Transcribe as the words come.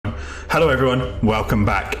Hello everyone, welcome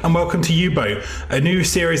back and welcome to U-Boat, a new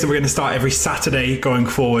series that we're going to start every Saturday going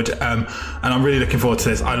forward, and I'm really looking forward to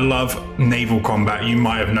this. I love naval combat. You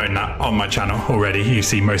might have known that on my channel already. You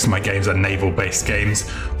see most of my games are naval based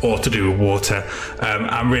games or to do with water.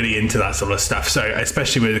 I'm really into that sort of stuff, so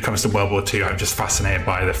especially when it comes to World War II, I'm just fascinated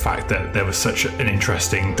by the fact that there was such an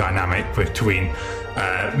interesting dynamic between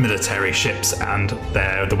military ships and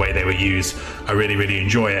the way they were used. I really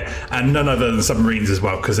enjoy it, and none other than submarines as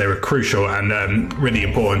well, because they were crucial and really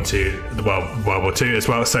important to the World War II as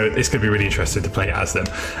well, so it's going to be really interesting to play as them.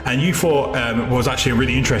 And U4 was actually a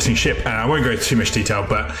really interesting ship, and I won't go into too much detail,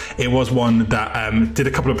 but it was one that did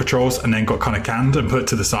a couple of patrols and then got kind of canned and put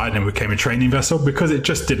to the side and became a training vessel because it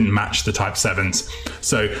just didn't match the Type 7s.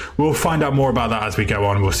 So we'll find out more about that as we go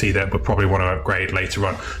on. We'll see that we'll probably want to upgrade later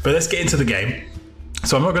on, but let's get into the game.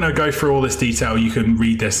 So I'm not going to go through all this detail. You can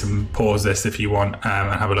read this and pause this if you want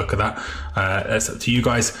and have a look at that. That's up to you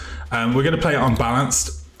guys. We're going to play it on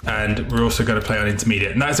balanced, and we're also going to play on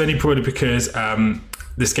intermediate. And that's only probably because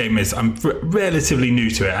this game is, I'm relatively new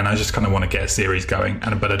to it and I just kind of want to get a series going,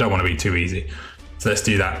 but I don't want to be too easy. So let's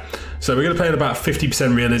do that. So we're going to play at about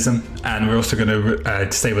 50% realism, and we're also going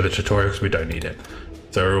to stay with the tutorial because we don't need it.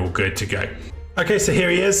 So we're all good to go. Okay, so here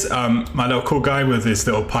he is, my little cool guy with his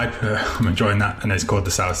little pipe. I'm enjoying that, and it's called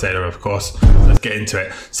the Sour Sailor, of course. Let's get into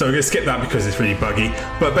it. So we're going to skip that because it's really buggy.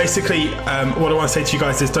 But basically, what I want to say to you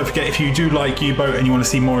guys is don't forget, if you do like U-Boat and you want to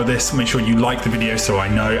see more of this, make sure you like the video so I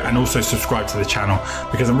know, and also subscribe to the channel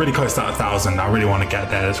because I'm really close to that 1,000. I really want to get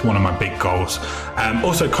there. It's one of my big goals.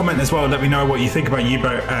 Also comment as well, let me know what you think about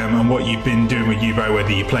U-Boat and what you've been doing with U-Boat,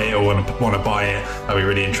 whether you play it or want to buy it. That'll be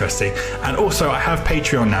really interesting. And also, I have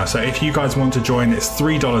Patreon now, so if you guys want to join, it's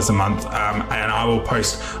 $3 a month, and I will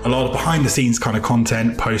post a lot of behind the scenes kind of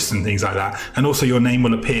content, posts and things like that, and also your name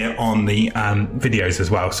will appear on the videos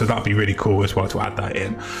as well, so that'd be really cool as well to add that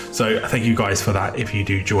in. So thank you guys for that if you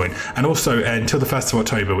do join. And also until the 1st of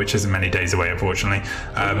October, which isn't many days away unfortunately,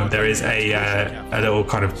 there is a little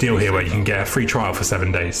kind of deal here where you can get a free trial for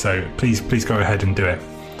 7 days, so please go ahead and do it.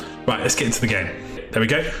 Right, let's get into the game. There we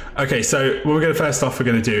go. Okay, so what we're going to first off we're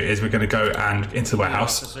going to do is we're going to go and into the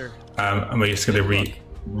warehouse, and we're just going to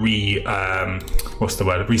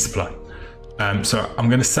resupply. So I'm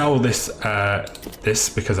going to sell this this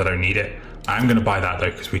because I don't need it. I'm going to buy that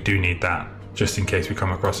though because we do need that just in case we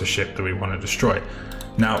come across a ship that we want to destroy.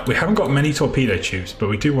 Now we haven't got many torpedo tubes, but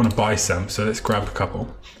we do want to buy some, so let's grab a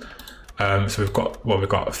couple. So we've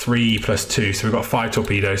got 3 plus 2, so we've got 5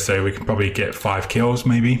 torpedoes, so we can probably get 5 kills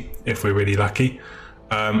maybe if we're really lucky.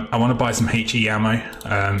 I want to buy some HE ammo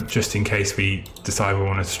just in case we decide we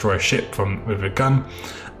want to destroy a ship with a gun,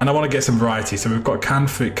 and I want to get some variety. So we've got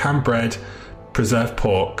canned food, canned bread, preserved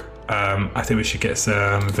pork. I think we should get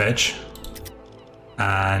some veg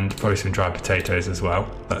and probably some dried potatoes as well.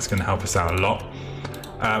 That's going to help us out a lot.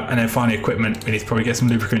 And then finally equipment, we need to probably get some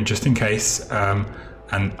lubricant just in case, and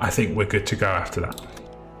I think we're good to go after that.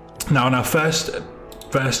 Now on our first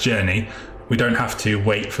journey, we don't have to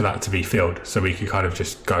wait for that to be filled, so we can kind of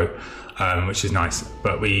just go, which is nice,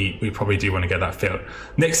 but we probably do want to get that filled.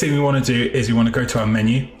 Next thing we want to do is we want to go to our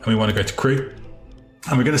menu and we want to go to crew,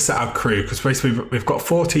 and we're going to set our crew because basically we've got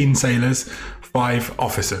 14 sailors, 5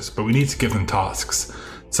 officers, but we need to give them tasks.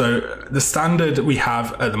 So the standard we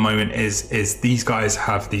have at the moment is these guys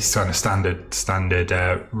have these kind of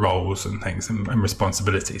standard roles and things and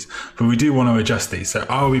responsibilities, but we do want to adjust these. So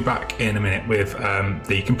I'll be back in a minute with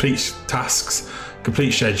the complete tasks,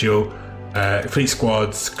 complete schedule, complete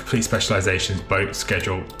squads, complete specializations, boat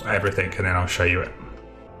schedule, everything, and then I'll show you it.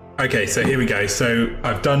 Okay, so here we go. So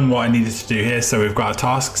I've done what I needed to do here. So we've got our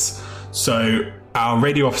tasks. So our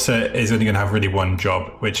radio officer is only going to have really one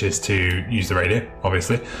job, which is to use the radio,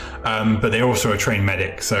 obviously. But they're also a trained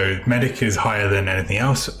medic. So medic is higher than anything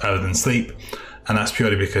else other than sleep. And that's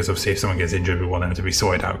purely because obviously if someone gets injured, we want them to be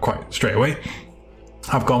sorted out quite straight away.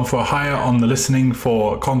 I've gone for higher on the listening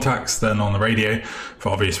for contacts than on the radio for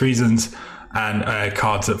obvious reasons. And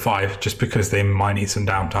cards at 5 just because they might need some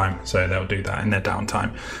downtime, so they'll do that in their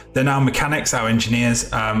downtime. Then our mechanics, our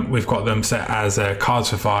engineers, we've got them set as cards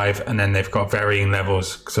for 5, and then they've got varying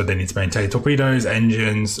levels, so they need to maintain torpedoes,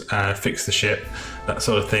 engines, fix the ship, that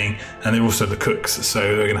sort of thing. And they're also the cooks, so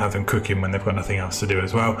they're going to have them cooking when they've got nothing else to do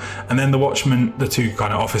as well. And then the watchmen, the 2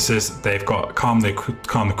 kind of officers, they've got calm the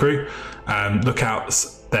crew,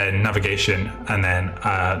 lookouts, then navigation, and then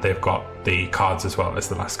they've got the cards as well as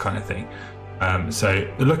the last kind of thing. So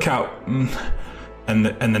the lookout and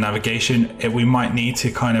the navigation, we might need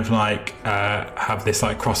to kind of like have this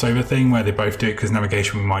like crossover thing where they both do it, because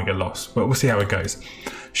navigation we might get lost, but we'll see how it goes.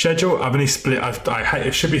 Schedule, I've only split,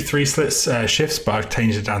 it should be 3 shifts, but I've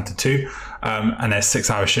changed it down to 2. and there's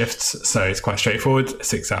 6-hour shifts, so it's quite straightforward.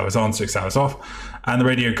 6 hours on, 6 hours off. And the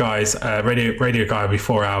radio guys, radio guy will be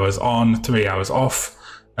 4 hours on, 3 hours off,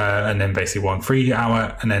 and then basically 1 free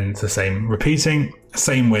hour, and then the same repeating.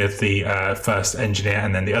 Same with the first engineer,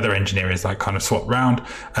 and then the other engineer is like kind of swapped round,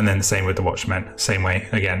 and then the same with the watchmen. Same way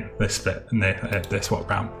again, they split and they're swapped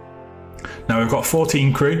round. Now we've got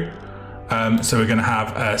 14 crew, so we're going to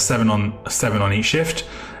have 7 on each shift.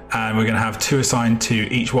 And we're going to have 2 assigned to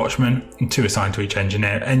each watchman and 2 assigned to each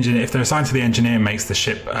engineer. If they're assigned to the engineer, it makes the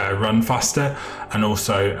ship run faster and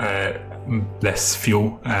also less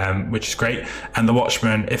fuel, which is great. And the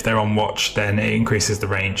watchman, if they're on watch, then it increases the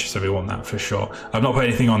range, so we want that for sure. I've not put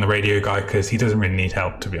anything on the radio guy because he doesn't really need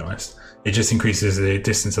help, to be honest. It just increases the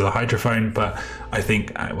distance of the hydrophone, but I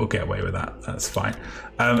think we'll get away with that. That's fine.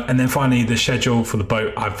 And then finally, the schedule for the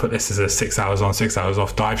boat, I've put this as a 6 hours on, 6 hours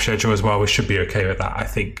off dive schedule as well. We should be okay with that. I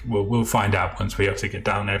think we'll find out once we have to get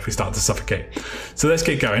down there if we start to suffocate. So let's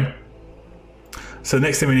get going. So the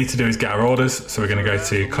next thing we need to do is get our orders. So we're going to go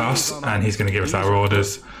to class, and he's going to give us our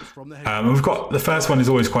orders. We've got the first one is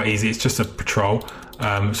always quite easy. It's just a patrol.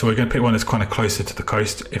 So we're going to pick one that's kind of closer to the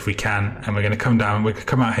coast if we can, and we're going to come down. We could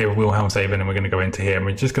come out here with Wilhelmshaven, and we're going to go into here, and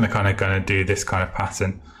we're just going to do this kind of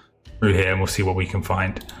pattern through here, and we'll see what we can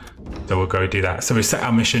find. So we'll go do that. So we set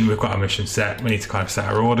our mission. We've got our mission set. We need to kind of set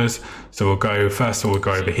our orders. So we'll go first. We'll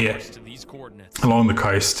go over here along the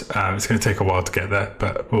coast. It's going to take a while to get there,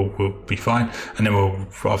 but we'll be fine. And then we'll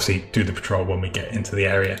obviously do the patrol when we get into the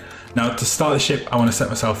area. Now to start the ship, I want to set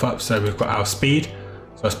myself up. So we've got our speed.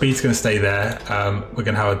 So our speed's going to stay there. We're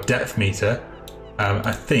going to have a depth meter.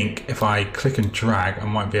 I think if I click and drag, I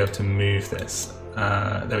might be able to move this.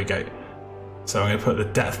 There we go. So I'm going to put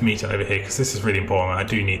the depth meter over here because this is really important. I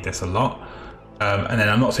do need this a lot. And then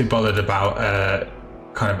I'm not too bothered about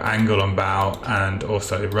kind of angle on bow and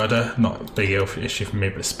also rudder. Not a big issue for me,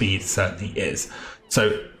 but speed certainly is.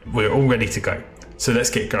 So we're all ready to go. So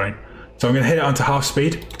let's get going. So I'm going to hit it onto half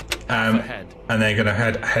speed. And then going to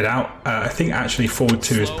head out. I think actually forward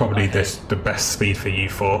 2 is probably the best speed for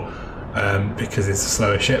U4 because it's a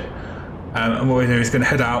slower ship. And what we do is going to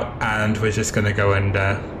head out, and we're just going to go and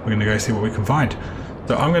we're going to go see what we can find.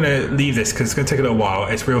 So I'm going to leave this because it's going to take a little while.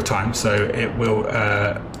 It's real time, so it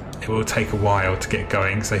will take a while to get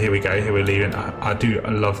going. So here we go. Here we're leaving. I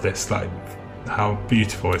love this. Like, how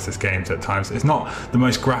beautiful is this game at times? It's not the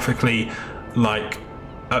most graphically like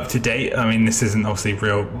up to date. I mean, this isn't obviously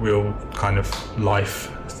real kind of life.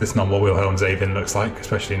 It's not what Wilhelmshaven looks like,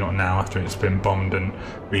 especially not now after it's been bombed and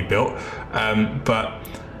rebuilt. But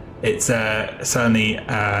it's certainly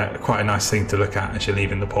quite a nice thing to look at as you're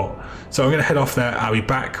leaving the port. So I'm going to head off there. I'll be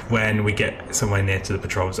back when we get somewhere near to the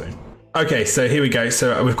patrol zone. Okay, so here we go.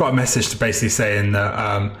 So we've got a message to basically saying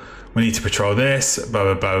that we need to patrol this, blah,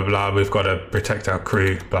 blah, blah, blah. We've got to protect our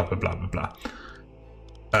crew, blah, blah, blah, blah, blah.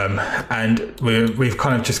 And we've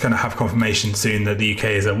kind of just going to have confirmation soon that the UK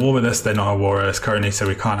is at war with us. They're not at war with us currently, so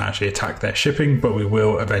we can't actually attack their shipping, but we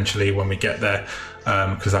will eventually when we get there,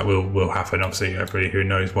 because that will happen. Obviously, everybody who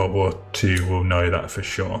knows World War II will know that for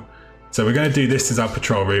sure. So we're going to do this as our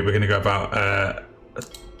patrol route. We're going to go about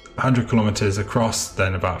 100 kilometers across,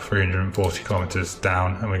 then about 340 kilometers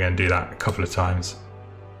down, and we're going to do that a couple of times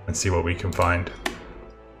and see what we can find.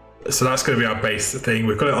 So that's going to be our base thing.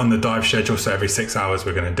 We've got it on the dive schedule, so every 6 hours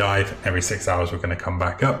we're going to dive, every 6 hours we're going to come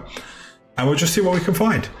back up, and we'll just see what we can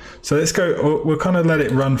find. So let's go. We'll kind of let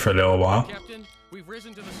it run for a little while. Captain, we've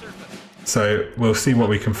risen to the surface. So we'll see what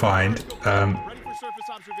we can find.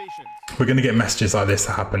 We're going to get messages like this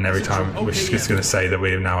that happen every time, which is just going to say that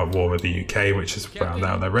we're now at war with the UK, which is brown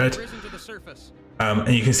out there red.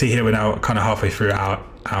 And you can see here we're now kind of halfway through our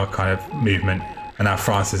kind of movement, and now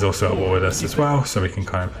France is also at war with us as well, so we can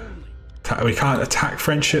kind of we can't attack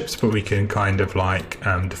French ships, but we can kind of like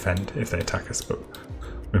defend if they attack us, but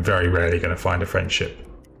we're very rarely going to find a French ship.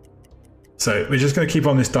 So we're just going to keep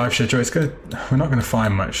on this dive schedule. We're not going to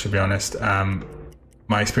find much, to be honest.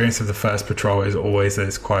 My experience of the first patrol is always that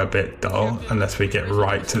it's quite a bit dull unless we get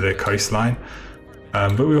right to the coastline.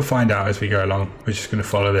 But we'll find out as we go along. We're just going to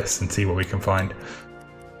follow this and see what we can find.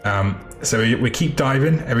 So we keep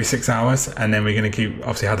diving every 6 hours, and then we're going to keep,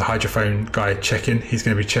 obviously have the hydrophone guy checking. He's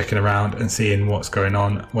going to be checking around and seeing what's going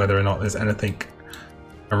on, whether or not there's anything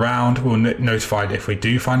around. We'll notify if we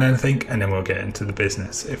do find anything, and then we'll get into the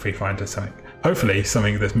business if we find something. Hopefully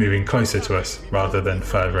something that's moving closer to us rather than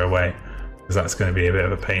further away, because that's going to be a bit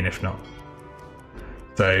of a pain if not.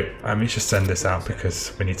 So let me just send this out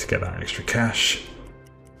because we need to get that extra cash.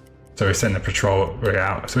 So we send the patrol route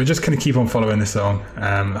out. So we're just going to keep on following this along.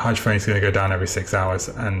 The hydrophone is going to go down every 6 hours,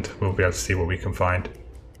 and we'll be able to see what we can find.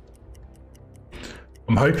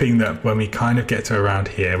 I'm hoping that when we kind of get to around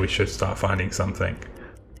here, we should start finding something.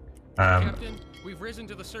 Captain, we've risen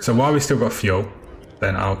to the surface. So while we still got fuel,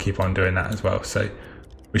 then I'll keep on doing that as well. So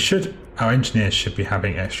we should, our engineers should be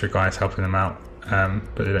having extra guys helping them out,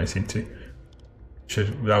 but they don't seem to.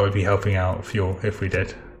 That would be helping out fuel if we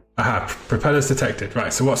did. Aha, propellers detected.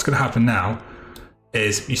 Right, so what's going to happen now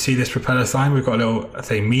is you see this propeller sign, we've got a little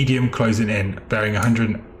thing, medium closing in, bearing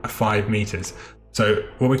 105 meters. So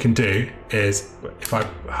what we can do is, if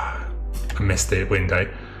I missed the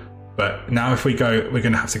window, but now if we go, we're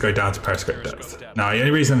going to have to go down to periscope depth. Now the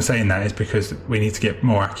only reason I'm saying that is because we need to get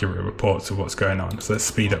more accurate reports of what's going on. So let's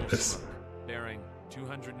speed up this.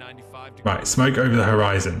 Right, smoke over the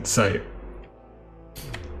horizon. So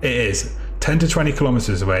it is 10 to 20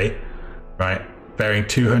 kilometers away, right, bearing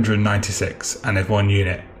 296, and there's one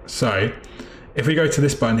unit. So if we go to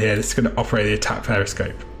this button here, this is going to operate the attack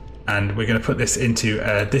periscope, and we're going to put this into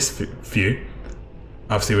this view.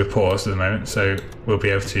 Obviously we're paused at the moment, so we'll be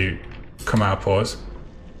able to come out of pause.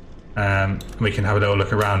 We can have a little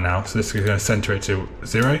look around now. So this is going to center it to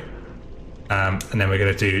 0. And then we're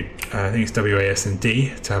going to do, I think it's WAS and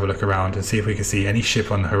D to have a look around and see if we can see any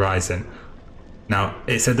ship on the horizon. Now,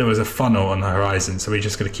 it said there was a funnel on the horizon, so we're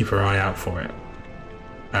just going to keep our eye out for it.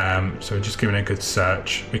 So we're just giving it a good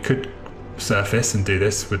search. We could surface and do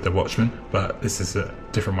this with the Watchman, but this is a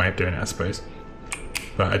different way of doing it, I suppose.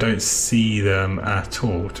 But I don't see them at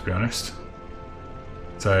all, to be honest.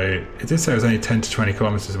 So it did say it was only 10 to 20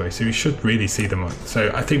 kilometers away, so we should really see them.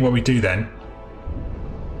 So I think what we do then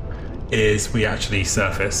is we actually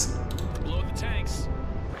surface. Below the tanks.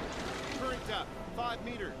 Current depth, 5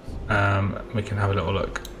 meters. We can have a little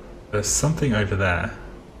look. There's something over there.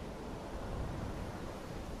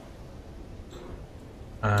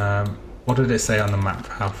 What did it say on the map?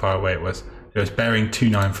 How far away it was? It was bearing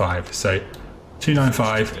 295. So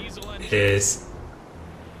 295 is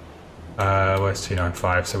where's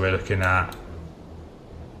 295? So we're looking at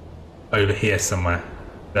over here somewhere.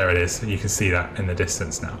 There it is. You can see that in the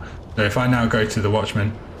distance now. So if I now go to the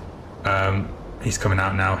Watchman, he's coming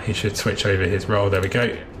out now. He should switch over his role. There we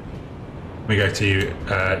go. We go to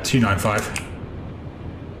 295.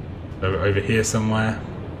 So over here somewhere.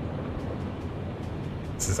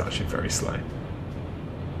 This is actually very slow.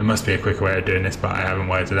 There must be a quicker way of doing this, but I haven't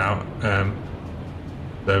worked it out.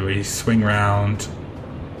 So we swing round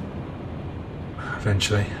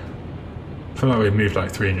eventually. I feel like we've moved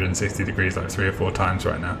like 360 degrees like 3 or 4 times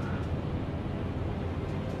right now.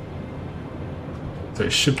 So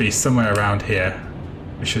it should be somewhere around here.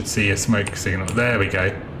 We should see a smoke signal. There we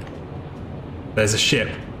go. There's a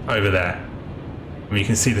ship over there. And you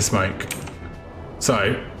can see the smoke.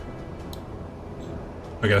 So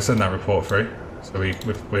we're going to send that report through. So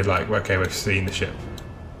we're like, okay, we've seen the ship.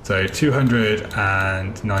 So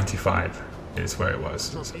 295 is where it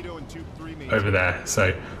was. Over there.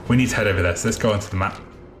 So we need to head over there. So let's go onto the map.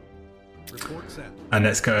 And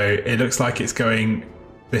let's go. It looks like it's going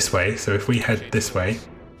this way. So if we head this way,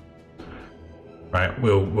 right,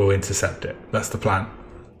 we'll intercept it. That's the plan.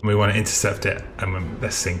 And we want to intercept it and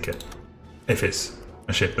let's sink it. If it's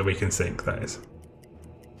a ship that we can sink, that is.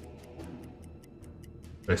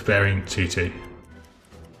 So it's bearing 22.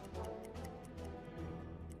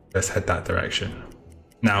 Let's head that direction.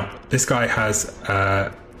 Now this guy has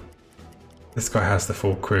the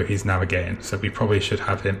full crew. He's navigating, so we probably should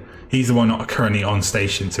have him. He's the one not currently on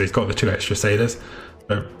station, so he's got the 2 extra sailors.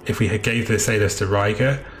 But if we gave the sailors to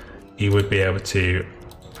Riger, he would be able to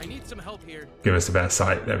give us a better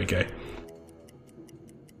sight. There we go.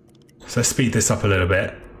 So let's speed this up a little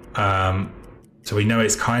bit. So we know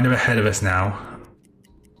it's kind of ahead of us now.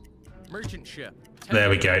 Merchant ship. There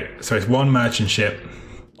we go. So it's one merchant ship.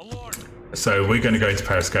 So we're going to go into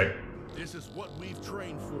periscope. This is what we've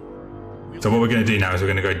trained for. So what we're going to do now is we're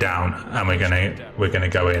going to go down and we're going to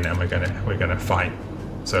go in and we're going to fight.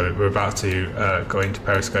 So we're about to go into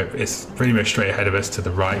periscope. It's pretty much straight ahead of us to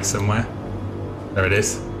the right somewhere. There it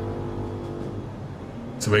is.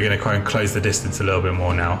 So we're going to try and close the distance a little bit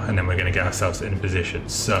more now, and then we're going to get ourselves in position.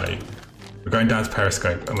 So we're going down to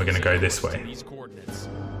periscope and we're going to go this way.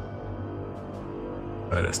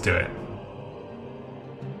 So let's do it.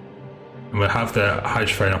 And we'll have the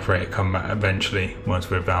hydrophone operator come back eventually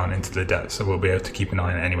once we're down into the depth, so we'll be able to keep an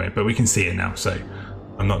eye on it anyway. But we can see it now, so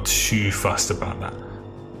I'm not too fussed about that.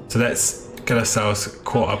 So let's get ourselves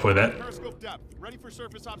caught up with it. Ready for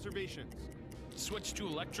surface observations. Switch to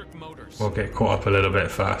electric motors. We'll get caught up a little bit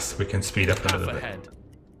first. We can speed up a little bit.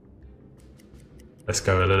 Let's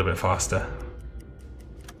go a little bit faster.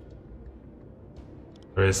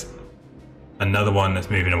 There is another one that's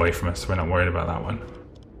moving away from us, so we're not worried about that one.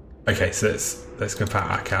 Okay, so let's go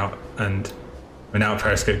back out and We're now at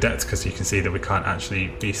periscope depth because you can see that we can't actually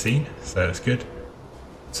be seen, so that's good.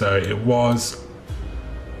 So it was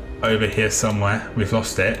over here somewhere. We've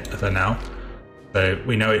lost it for now. So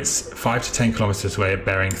we know it's 5 to 10 kilometers away at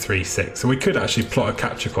bearing 3.6. So we could actually plot a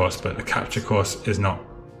capture course, but the capture course is not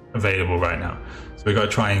available right now. So we've got to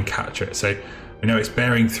try and capture it. So we know it's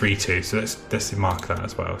bearing 3.2. So let's mark that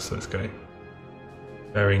as well. So let's go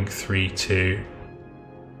bearing 3.2.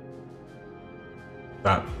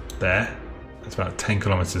 About there. It's about 10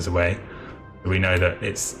 kilometers away. So we know that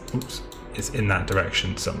it's in that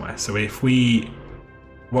direction somewhere. So if we,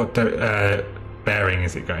 what bearing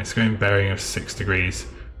is it going? It's going bearing of 6 degrees.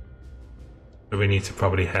 So we need to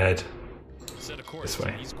probably head this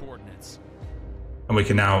way. And we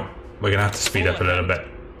can now, we're going to have to speed up a little bit.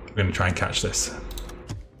 We're going to try and catch this.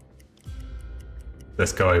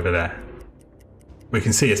 Let's go over there. We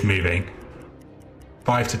can see it's moving.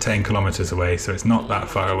 5 to 10 kilometers away, so it's not that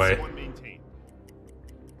far away.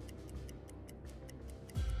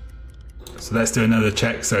 So let's do another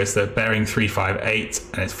check. So it's the bearing 358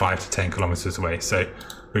 and it's 5 to 10 kilometers away. So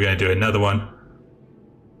we're going to do another one.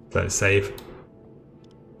 Let's save.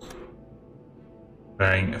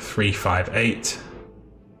 Bearing 358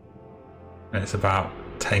 and it's about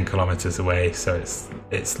 10 kilometers away. So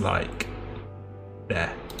it's like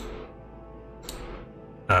there.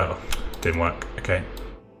 Oh, didn't work. Okay.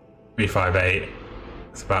 358.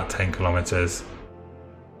 It's about 10 kilometers.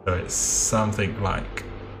 So it's something like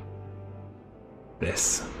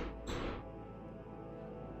this.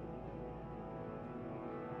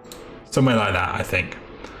 Somewhere like that, I think.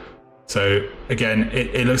 So again,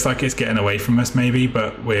 it looks like it's getting away from us maybe,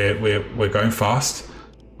 but we're going fast.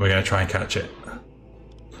 We're going to try and catch it.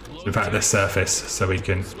 In fact, the surface so we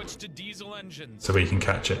can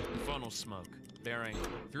catch it. Funnel smoke, bearing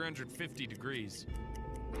 350 degrees.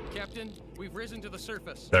 Captain, we've risen to the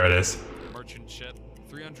surface. There it is. Merchant ship,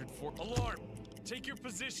 304. Alarm! Take your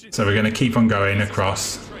position. So we're going to keep on going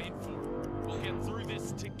across. We'll get through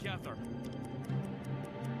this together.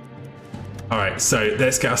 All right, so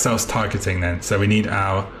let's get ourselves targeting then. So we need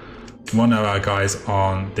one of our guys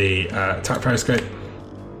on the attack periscope.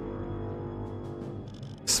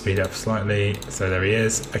 Speed up slightly. So there he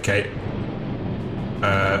is. Okay.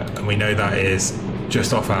 And we know that is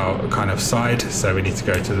just off our kind of side. So we need to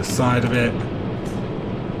go to the side of it.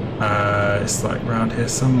 It's like around here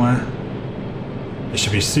somewhere. It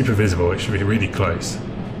should be super visible. It should be really close.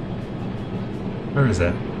 Where is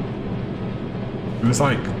it? It was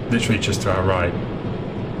like literally just to our right.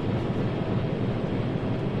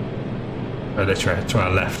 Literally to our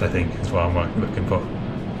left, I think, is what I'm looking for.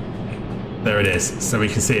 There it is. So we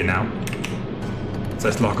can see it now. So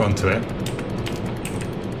let's lock onto it.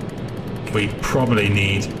 We probably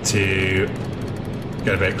need to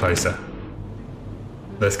get a bit closer.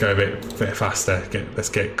 Let's go a bit faster. Let's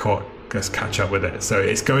get caught. Let's catch up with it. So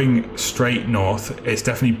it's going straight north. It's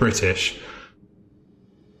definitely British.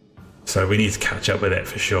 So we need to catch up with it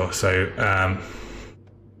for sure. So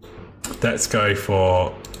let's go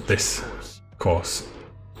for this course.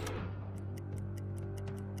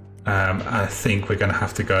 I think we're going to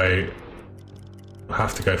have to go. We'll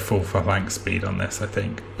have to go full flank speed on this, I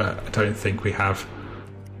think. But I don't think we have.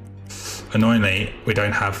 Annoyingly, we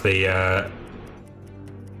don't have the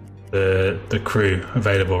crew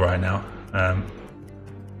available right now.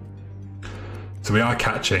 So we are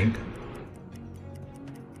catching.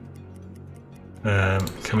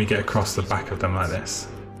 Can we get across the back of them like this?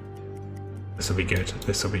 This will be good.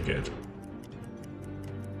 This will be good.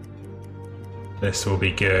 This will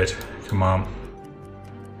be good. Come on.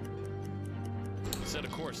 Set a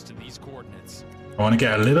course to these coordinates. I want to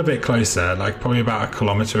get a little bit closer, like probably about 1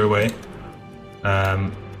 kilometer away. Yeah,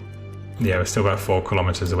 we're still about 4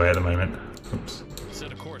 kilometers away at the moment. Oops.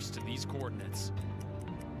 Set a course to these coordinates.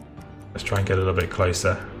 Let's try and get a little bit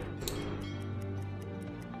closer.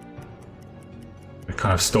 We're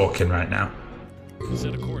kind of stalking right now.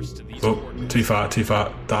 Set a course to these coordinates. Too far, too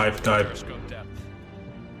far. Dive, dive.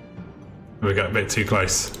 We got a bit too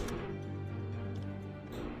close.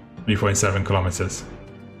 3.7 kilometers.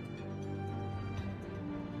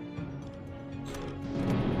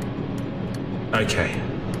 Okay.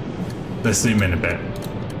 Let's zoom in a bit.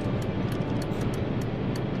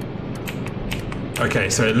 Okay,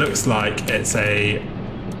 so it looks like it's already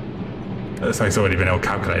been all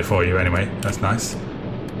calculated for you anyway. That's nice.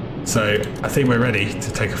 So I think we're ready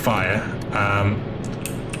to take a fire.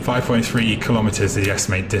 5.3 kilometers is the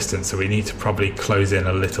estimated distance, so we need to probably close in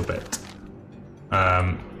a little bit.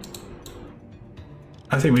 I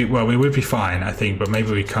think we would be fine, I think, but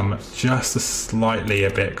maybe we come just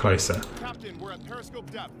a bit closer. Captain, we're at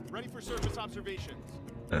periscope depth, ready for surface observations.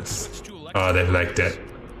 That's, oh, they've legged it.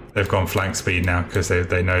 They've gone flank speed now because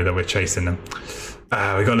they know that we're chasing them.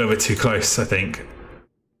 We got a little bit too close, I think.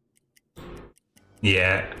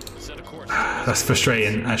 Yeah. That's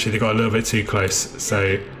frustrating. Actually, they got a little bit too close.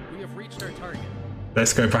 So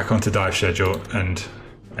let's go back onto dive schedule and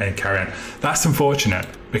carry on. That's unfortunate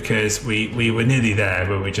because we were nearly there,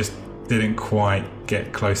 but we just didn't quite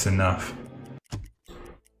get close enough.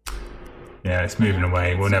 Yeah, it's moving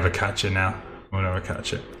away. We'll never catch it now. We'll never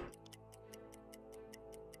catch it.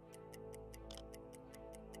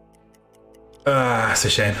 That's a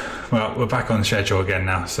shame. Well, we're back on schedule again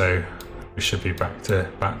now, so we should be back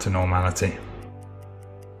to normality.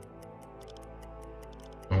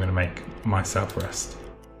 I'm gonna make myself rest.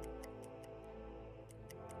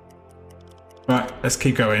 Right, let's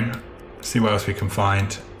keep going. See what else we can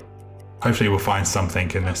find. Hopefully we'll find something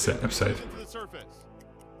in this episode.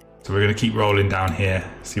 So we're gonna keep rolling down here,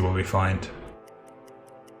 see what we find.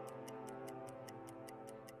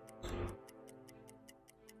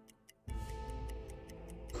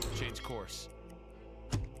 Change course.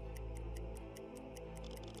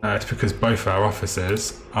 It's because both our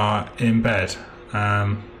officers are in bed.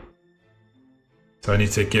 So I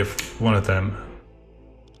need to give one of them.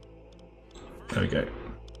 There we go.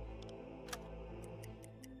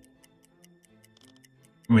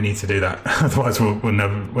 We need to do that, otherwise we'll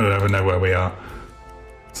never know where we are.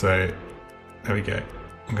 So there we go.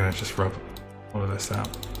 I'm gonna just rub all of this out.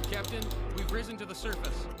 Captain, we've risen to the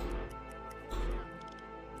surface.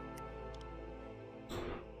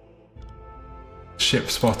 Ship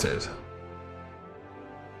spotted.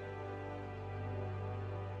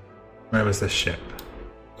 Where was this ship?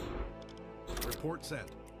 Report sent.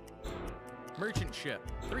 Merchant ship,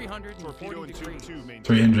 340 degrees.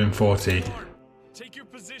 340. Take your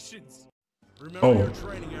positions. Remember your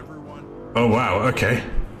training, everyone. Oh wow, okay.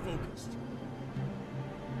 Focused.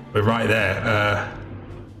 We're right there.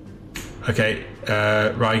 Okay,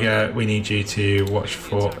 Ryger, we need you to watch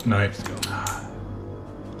for... No.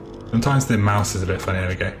 Sometimes the mouse is a bit funny. There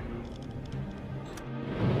we go.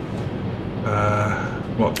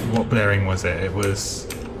 What bearing was it? It was...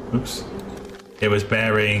 Oops. It was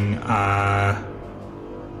bearing...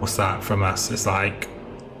 what's that from us? It's like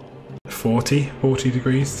 40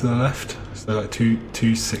 degrees to the left. So like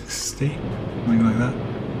 260, something like that.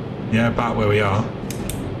 Yeah, about where we are.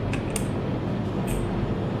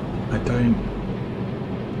 I don't...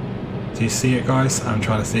 Do you see it, guys? I'm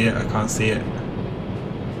trying to see it. I can't see it.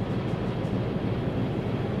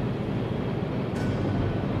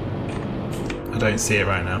 I don't see it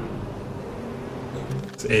right now.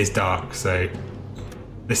 It is dark, so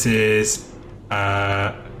this is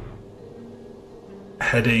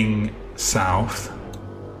heading south,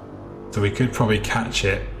 so we could probably catch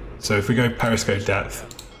it. So if we go periscope depth,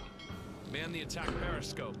 Man the attack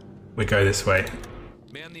periscope. we go this way.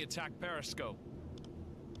 Man the attack periscope.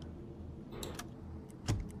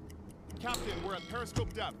 Captain, we're at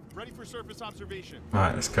periscope depth. Ready for surface observation.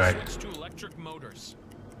 Right, let's go. Switch to electric motors.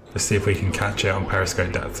 Let's see if we can catch it on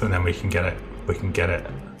periscope depth, and then we can get it. We can get it.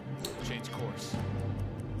 Change course.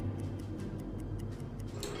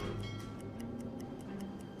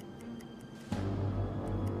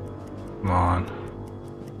 Come on.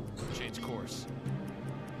 Change course.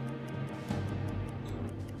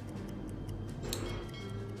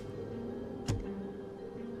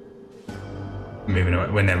 Moving away.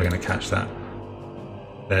 We're never going to catch that.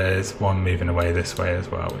 There's one moving away this way as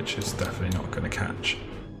well, which is definitely not going to catch.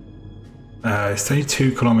 It's only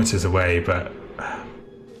 2 kilometers away, but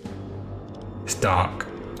it's dark,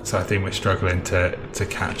 so I think we're struggling to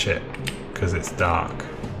catch it because it's dark.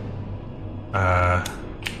 I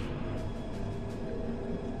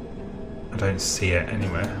don't see it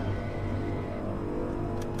anywhere.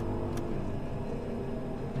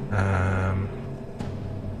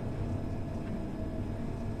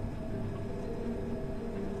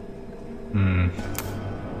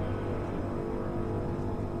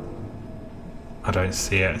 I don't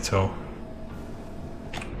see it at all.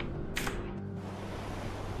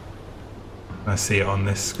 I see it on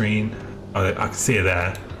this screen. Oh, I can see it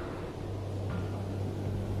there.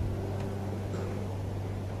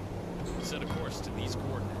 Set a course to these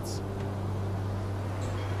coordinates.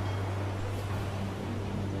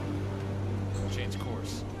 Change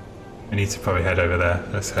course. We need to probably head over there.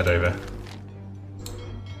 Let's head over.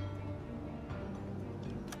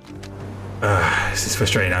 This is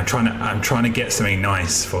frustrating. I'm trying to get something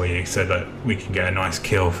nice for you so that we can get a nice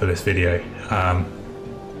kill for this video.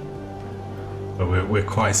 But we're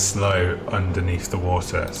quite slow underneath the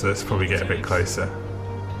water, so let's probably get a bit closer.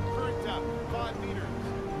 Current depth, 5 meters.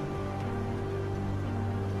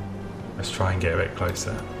 Let's try and get a bit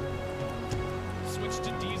closer. Switch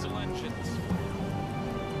to diesel engines.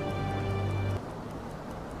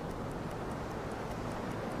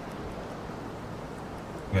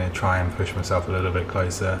 I'm going to try and push myself a little bit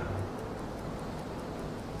closer.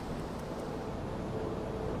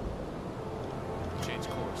 Change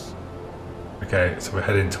course. Okay, so we're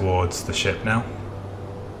heading towards the ship now.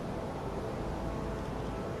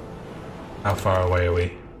 How far away are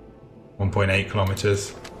we? 1.8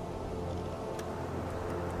 kilometers.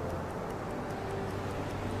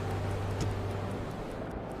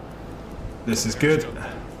 This is good.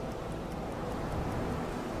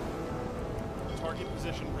 Target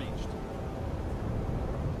position reached.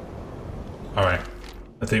 Alright,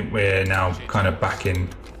 I think we're now kind of back in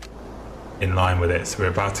line with it. So we're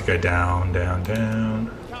about to go down, down,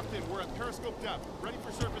 down. Captain, we're at periscope depth. Ready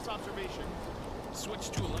for surface observation. Switch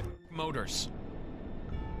to electric motors.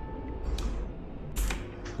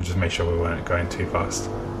 Just make sure we weren't going too fast.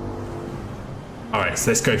 Alright, so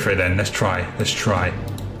let's go for it then. Let's try.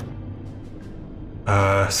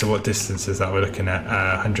 So what distance is that? We're looking at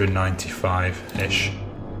 195-ish.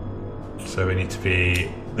 So we need to be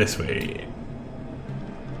this way.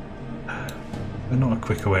 There's not a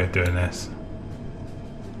quicker way of doing this.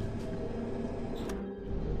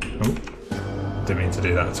 Oh, didn't mean to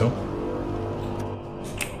do that at all.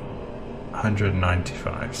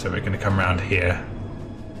 195, so we're going to come around here.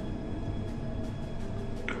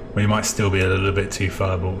 We might still be a little bit too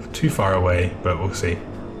far away, but we'll see.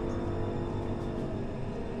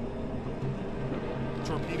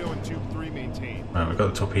 Torpedo and tube 3 maintained. Right, we've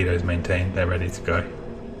got the torpedoes maintained, they're ready to go.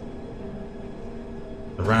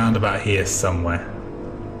 Around about here somewhere,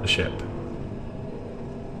 the ship.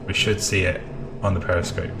 We should see it on the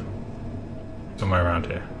periscope. Somewhere around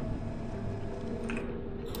here.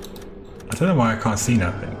 I don't know why I can't see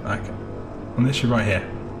nothing. Like, I'm literally right here.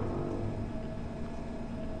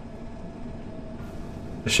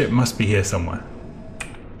 The ship must be here somewhere.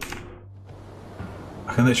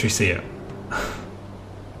 I can literally see it.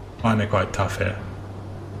 Find it quite tough here.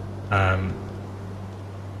 I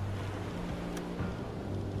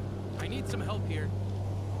need some help here.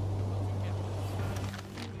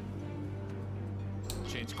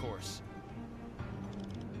 Change course.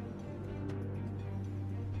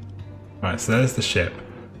 Right, so there's the ship.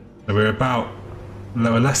 So we're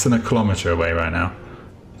less than a kilometre away right now.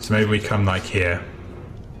 So maybe we come like here.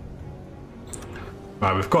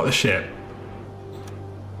 Right, we've got the ship.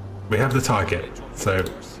 We have the target. So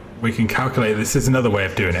we can calculate. This is another way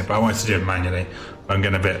of doing it, but I wanted to do it manually. I'm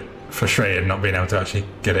getting a bit frustrated not being able to actually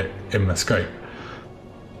get it in my scope.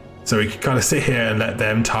 So we can kind of sit here and let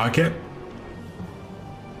them target.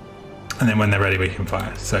 And then when they're ready, we can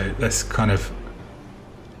fire. So let's kind of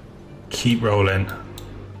keep rolling.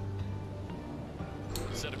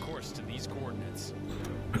 Set a course to these coordinates.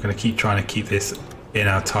 We're going to keep trying to keep this in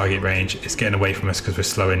our target range. It's getting away from us because we're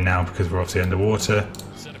slowing now because we're obviously underwater.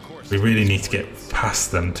 We really need to get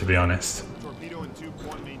past them, to be honest. Torpedo and tube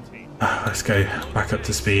 1 maintained. Let's go back up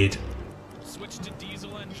to speed. Switch to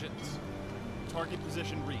diesel engines. Target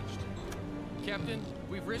position reached. Captain,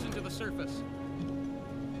 we've risen to the surface.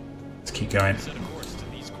 Let's keep going. Set a course to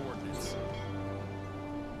these coordinates.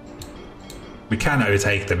 We can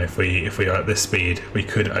overtake them if we are at this speed. We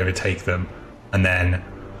could overtake them, and then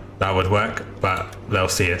that would work. But they'll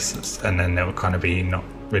see us, and then it will kind of be not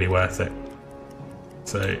really worth it.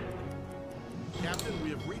 So Captain, we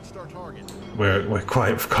have reached our target. we're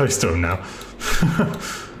quite close to them now.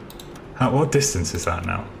 What distance is that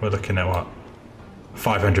now? We're looking at what?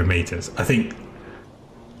 500 meters. I think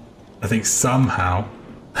somehow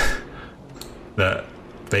that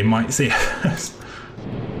they might see us.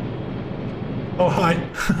 Oh, hi.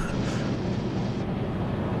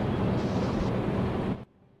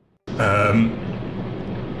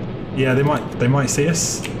 Yeah, they might see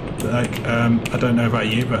us. Like, I don't know about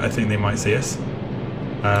you, but I think they might see us.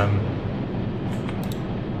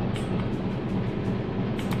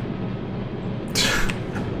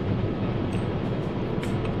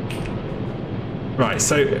 Right,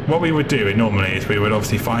 so what we would do normally is we would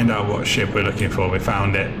obviously find out what ship we're looking for. We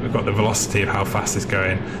found it, we've got the velocity of how fast it's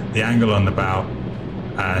going, the angle on the bow,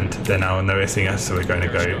 and they're now noticing us, so we're going to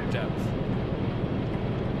go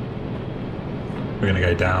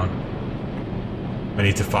down. We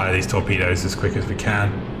need to fire these torpedoes as quick as we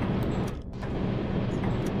can.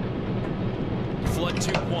 Flood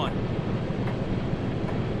tube 1.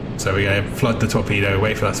 So we're going to flood the torpedo,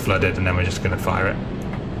 wait for that's flooded, and then we're just going to fire it.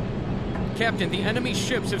 Captain, the enemy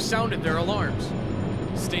ships have sounded their alarms.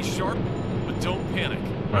 Stay sharp, but don't panic.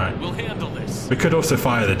 Right. We'll handle this. We could also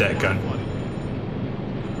fire the deck gun,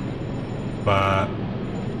 but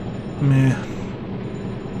Meh.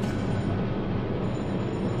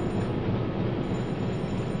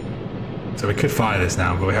 So we could fire this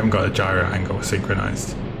now, but we haven't got a gyro angle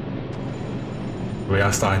synchronized. We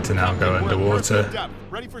are starting to now go underwater.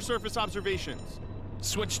 Ready for surface observations.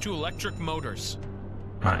 Switch to electric motors.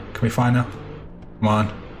 Right, can we fire now? Come on.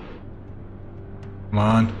 Come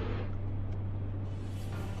on.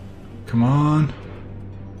 Come on.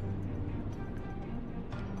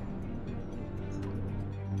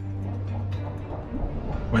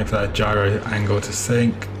 Wait for that gyro angle to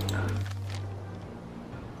sync.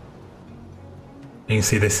 You can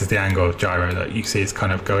see this is the angle of gyro that you see it's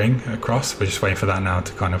kind of going across. We're just waiting for that now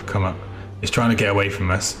to kind of come up. It's trying to get away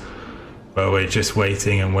from us, but we're just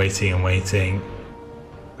waiting and waiting and waiting.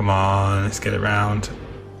 Come on, let's get it round.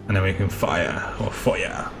 And then we can fire, or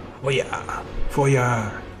fire, fire,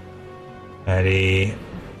 fire. Ready.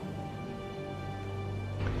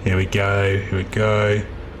 Here we go, here we go.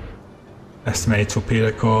 Estimated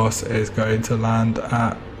torpedo course is going to land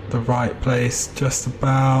at the right place just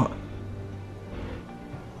about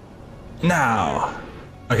now.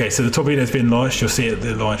 Okay, so the torpedo's been launched. You'll see it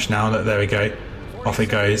the launch now. Look, there we go. Off it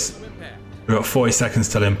goes. We've got 40 seconds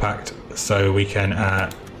till impact, so we can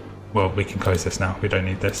well, we can close this now. We don't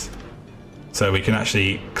need this. So we can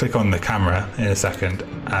actually click on the camera in a second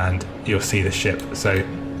and you'll see the ship. So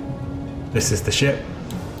this is the ship.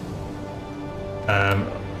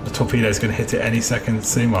 The torpedo is going to hit it any second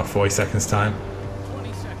soon. Well, 40 seconds time.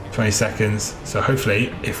 20 seconds. So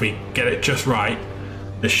hopefully, if we get it just right,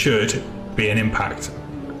 there should be an impact.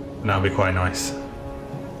 And that'll be quite nice.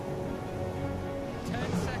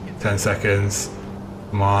 10 seconds.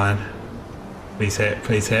 Come on. Please hit.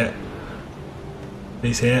 Please hit.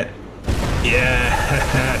 Please hit.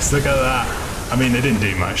 Yes! Look at that. I mean, they didn't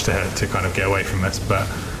do much to kind of get away from us, but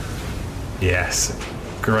yes,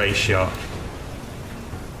 great shot.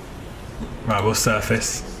 Right, we'll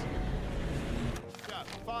surface.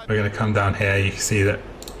 We're going to come down here. You can see that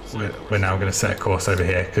we're now going to set a course over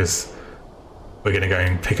here because we're going to go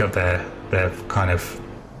and pick up their kind of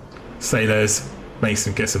sailors,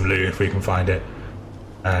 get some loot if we can find it,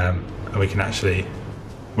 and we can actually,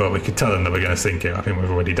 well, we could tell them that we're going to sink it. I think we've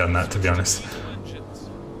already done that, to be honest.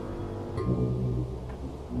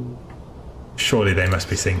 Surely they must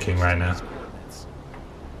be sinking right now.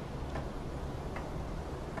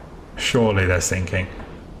 Surely they're sinking.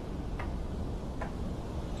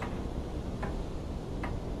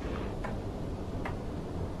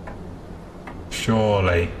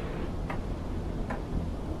 Surely.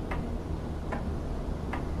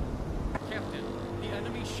 Captain, the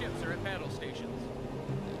enemy ships are at battle stations.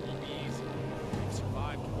 Won't be easy. We've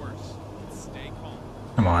survived worse. Stay calm.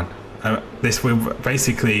 Come on. This will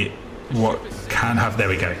basically what can have. There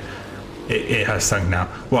we go. It has sunk now.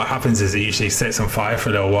 What happens is it usually sets on fire for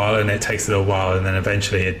a little while, and it takes a little while, and then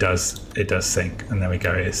eventually it does sink, and there we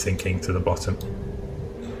go. It is sinking to the bottom,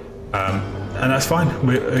 and that's fine.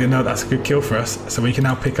 You know, that's a good kill for us. So we can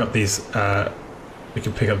now pick up these. We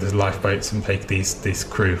can pick up these lifeboats and take these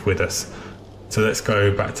crew with us. So let's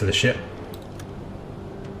go back to the ship.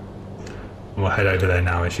 And we'll head over there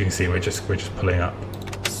now. As you can see, we're just pulling up.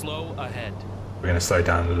 Slow ahead. We're going to slow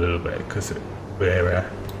down a little bit because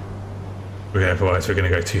otherwise we're going to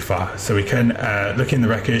go too far. So we can look in the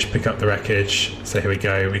wreckage, pick up the wreckage. So here we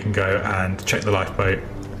go. We can go and check the lifeboat.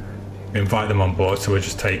 We invite them on board. So we'll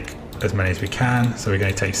just take as many as we can. So we're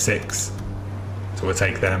going to take 6. So we'll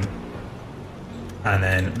take them. And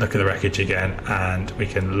then look at the wreckage again. And we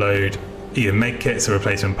can load either make kits or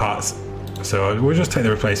replacement parts. So we'll just take the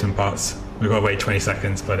replacement parts. We've got to wait 20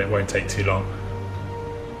 seconds, but it won't take too long.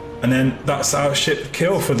 And then that's our ship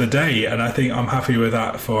kill for the day, and I think I'm happy with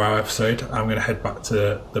that for our episode. I'm going to head back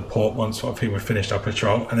to the port once I think we've finished our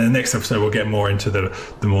patrol, and then the next episode we'll get more into the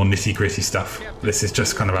more nitty-gritty stuff. This is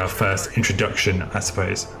just kind of our first introduction, I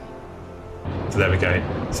suppose. So there we go.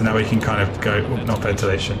 So now we can kind of go, not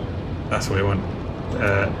ventilation, that's what we want,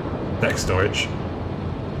 deck storage,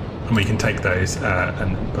 and we can take those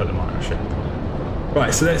and put them on our ship.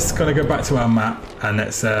 Right, so let's kind of go back to our map and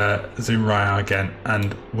let's zoom right out again,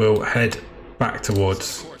 and we'll head back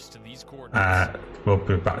towards we'll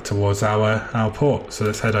be back towards our port. So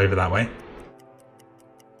let's head over that way.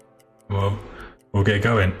 We'll get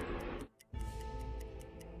going.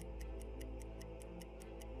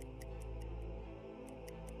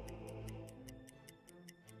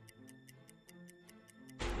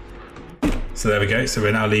 So there we go. So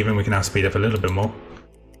we're now leaving. We can now speed up a little bit more.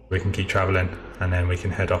 We can keep traveling and then we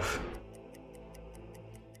can head off.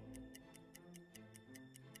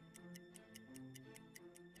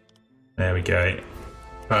 There we go.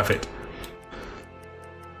 Perfect.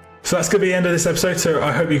 So that's going to be the end of this episode. So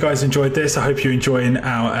I hope you guys enjoyed this. I hope you're enjoying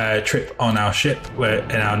our trip on our ship. We're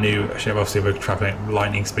in our new ship. Obviously, we're traveling at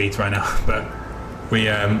lightning speeds right now, but we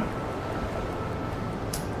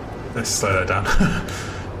let's slow that down.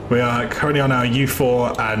 We are currently on our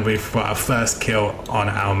U4 and we've got our first kill on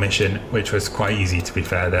our mission, which was quite easy, to be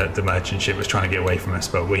fair. The merchant ship was trying to get away from us,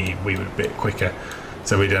 but we were a bit quicker.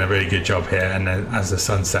 So we're doing a really good job here. And then as the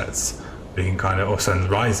sun sets, we can kind of, or sun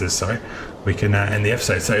rises, sorry, we can end the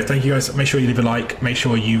episode. So thank you guys. Make sure you leave a like, make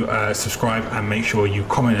sure you subscribe, and make sure you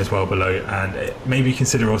comment as well below. And maybe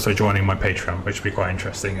consider also joining my Patreon, which would be quite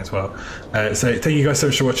interesting as well. So thank you guys so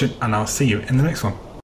much for watching, and I'll see you in the next one.